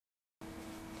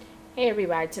Hey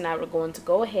everybody, tonight we're going to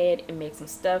go ahead and make some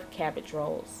stuffed cabbage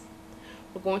rolls.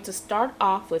 We're going to start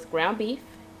off with ground beef,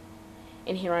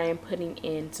 and here I am putting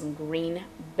in some green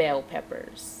bell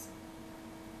peppers.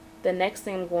 The next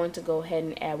thing I'm going to go ahead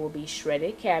and add will be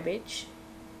shredded cabbage.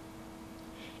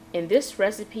 And this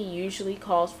recipe usually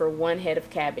calls for 1 head of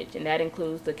cabbage, and that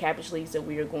includes the cabbage leaves that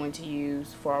we are going to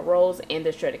use for our rolls and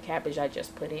the shredded cabbage I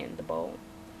just put in the bowl.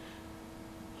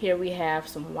 Here we have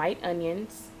some white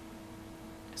onions.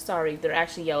 Sorry, they're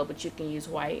actually yellow, but you can use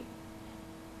white.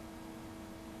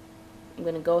 I'm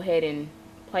going to go ahead and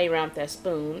play around with that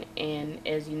spoon, and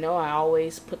as you know, I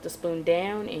always put the spoon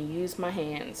down and use my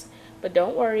hands. But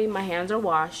don't worry, my hands are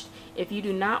washed. If you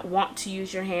do not want to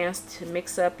use your hands to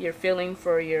mix up your filling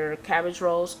for your cabbage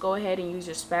rolls, go ahead and use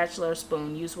your spatula or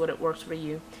spoon. Use what it works for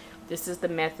you. This is the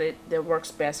method that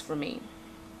works best for me.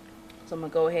 So I'm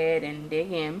going to go ahead and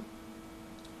dig in.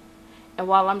 And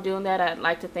while I'm doing that, I'd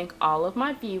like to thank all of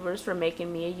my viewers for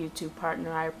making me a YouTube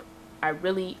partner. I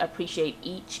really appreciate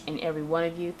each and every one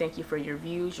of you. Thank you for your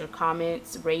views, your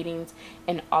comments, ratings,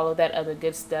 and all of that other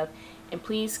good stuff. And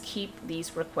please keep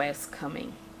these requests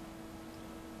coming.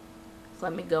 So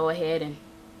let me go ahead and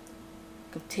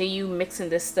continue mixing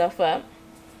this stuff up.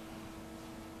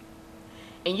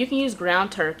 And you can use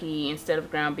ground turkey instead of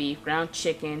ground beef, ground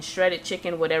chicken, shredded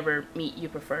chicken, whatever meat you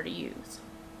prefer to use.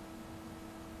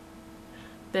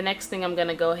 The next thing I'm going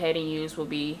to go ahead and use will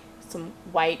be some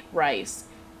white rice,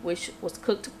 which was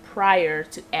cooked prior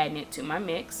to adding it to my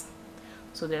mix.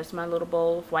 So there's my little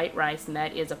bowl of white rice, and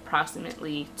that is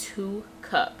approximately 2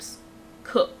 cups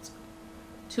cooked.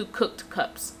 2 cooked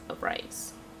cups of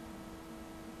rice.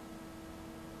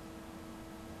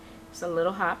 It's a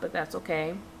little hot, but that's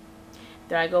okay.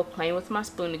 There I go playing with my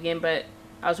spoon again, but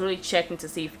I was really checking to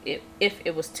see if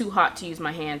it was too hot to use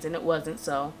my hands, and it wasn't,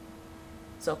 so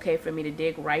it's okay for me to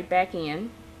dig right back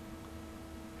in.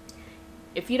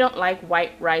 If you don't like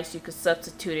white rice, you could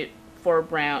substitute it for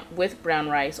brown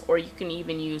rice, or you can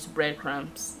even use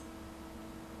breadcrumbs.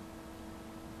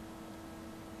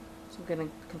 So I'm going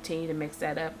to continue to mix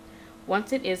that up.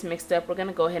 Once it is mixed up, we're going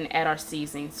to go ahead and add our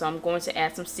seasoning. So I'm going to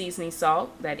add some seasoning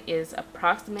salt. That is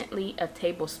approximately a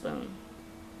tablespoon.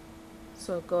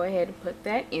 So go ahead and put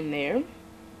that in there.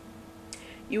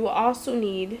 You will also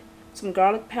need some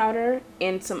garlic powder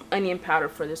and some onion powder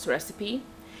for this recipe.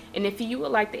 And if you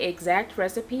would like the exact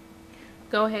recipe,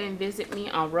 go ahead and visit me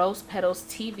on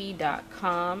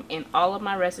rosepetalstv.com, and all of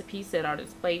my recipes that are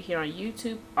displayed here on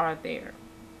YouTube are there.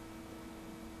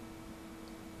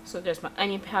 So there's my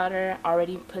onion powder,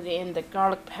 already put in the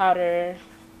garlic powder,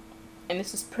 and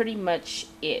this is pretty much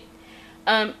it.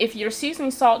 If your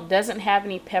seasoning salt doesn't have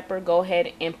any pepper, go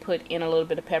ahead and put in a little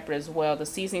bit of pepper as well. The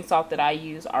seasoning salt that I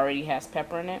use already has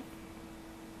pepper in it.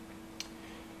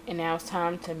 And now it's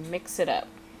time to mix it up.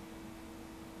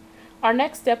 Our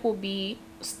next step will be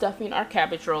stuffing our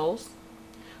cabbage rolls.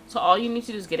 So all you need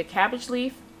to do is get a cabbage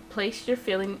leaf, place your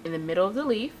filling in the middle of the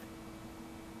leaf.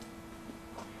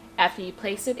 After you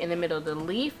place it in the middle of the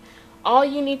leaf, all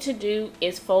you need to do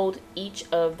is fold each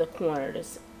of the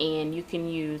corners, and you can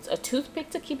use a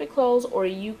toothpick to keep it closed, or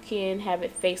you can have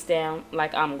it face down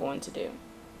like I'm going to do.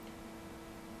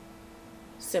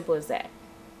 Simple as that.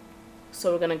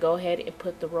 So we're going to go ahead and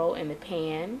put the roll in the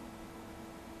pan.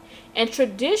 And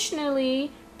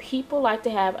traditionally, people like to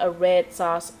have a red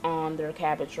sauce on their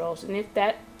cabbage rolls. And if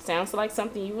that sounds like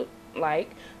something you would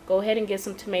like, go ahead and get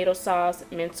some tomato sauce,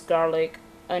 minced garlic,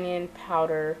 onion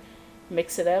powder,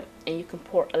 mix it up, and you can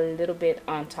pour a little bit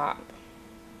on top.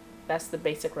 That's the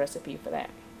basic recipe for that.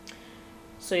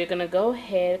 So you're going to go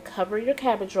ahead, cover your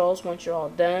cabbage rolls once you're all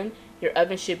done. Your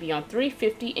oven should be on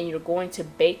 350, and you're going to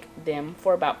bake them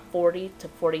for about 40 to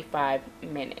 45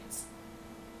 minutes.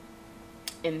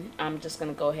 And I'm just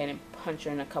going to go ahead and punch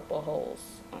in a couple of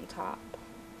holes on top.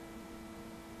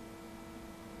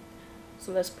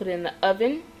 So let's put it in the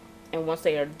oven, and once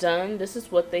they are done, this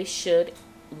is what they should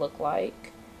look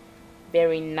like.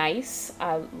 Very nice.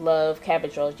 I love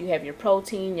cabbage rolls. You have your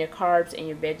protein, your carbs, and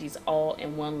your veggies all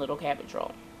in one little cabbage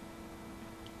roll.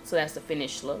 So that's the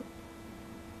finished look.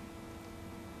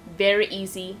 Very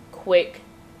easy, quick.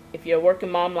 If you're a working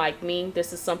mom like me,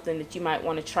 this is something that you might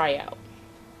want to try out.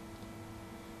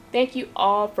 Thank you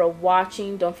all for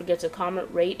watching. Don't forget to comment,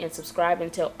 rate, and subscribe,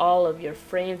 and tell all of your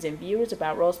friends and viewers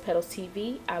about Rose Petals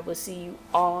TV. I will see you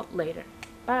all later.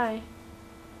 Bye.